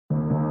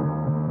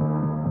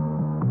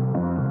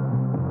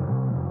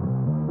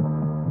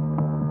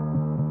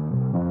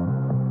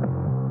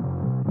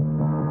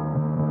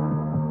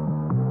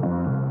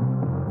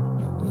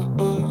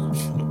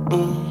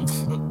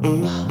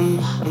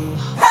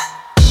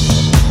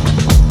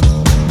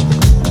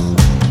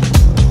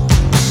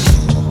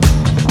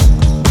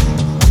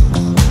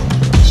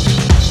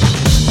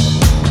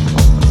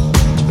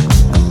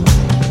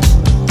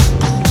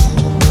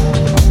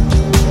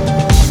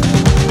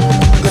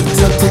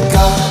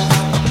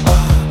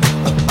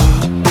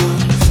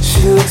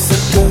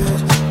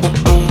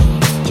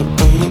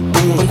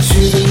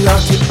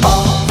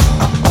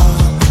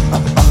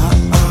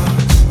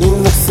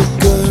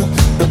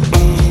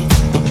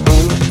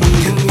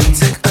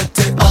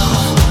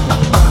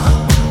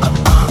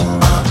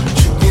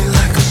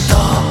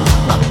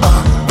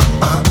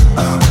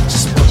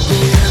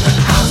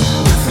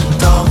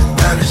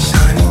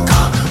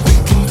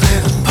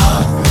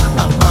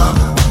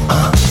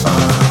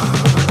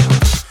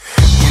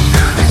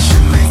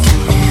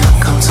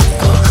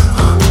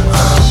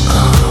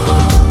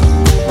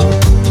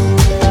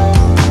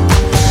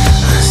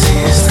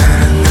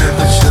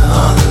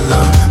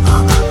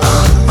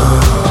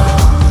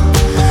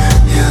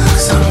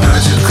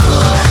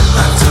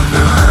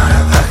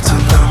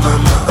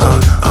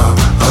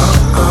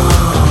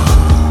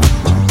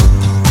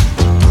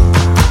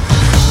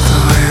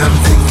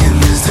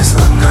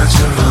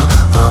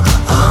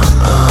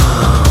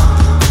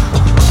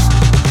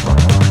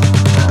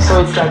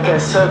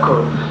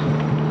circle.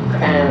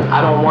 And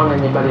I don't want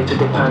anybody to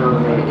depend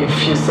on me.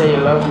 If you say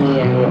you love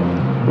me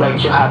and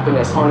like your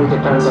happiness only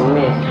depends on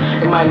me,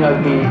 it might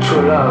not be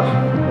true love.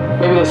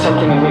 Maybe there's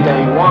something in me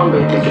that you want,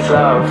 but you think it's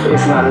love.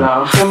 It's not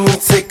love. Let me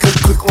take a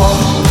quick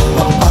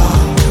walk.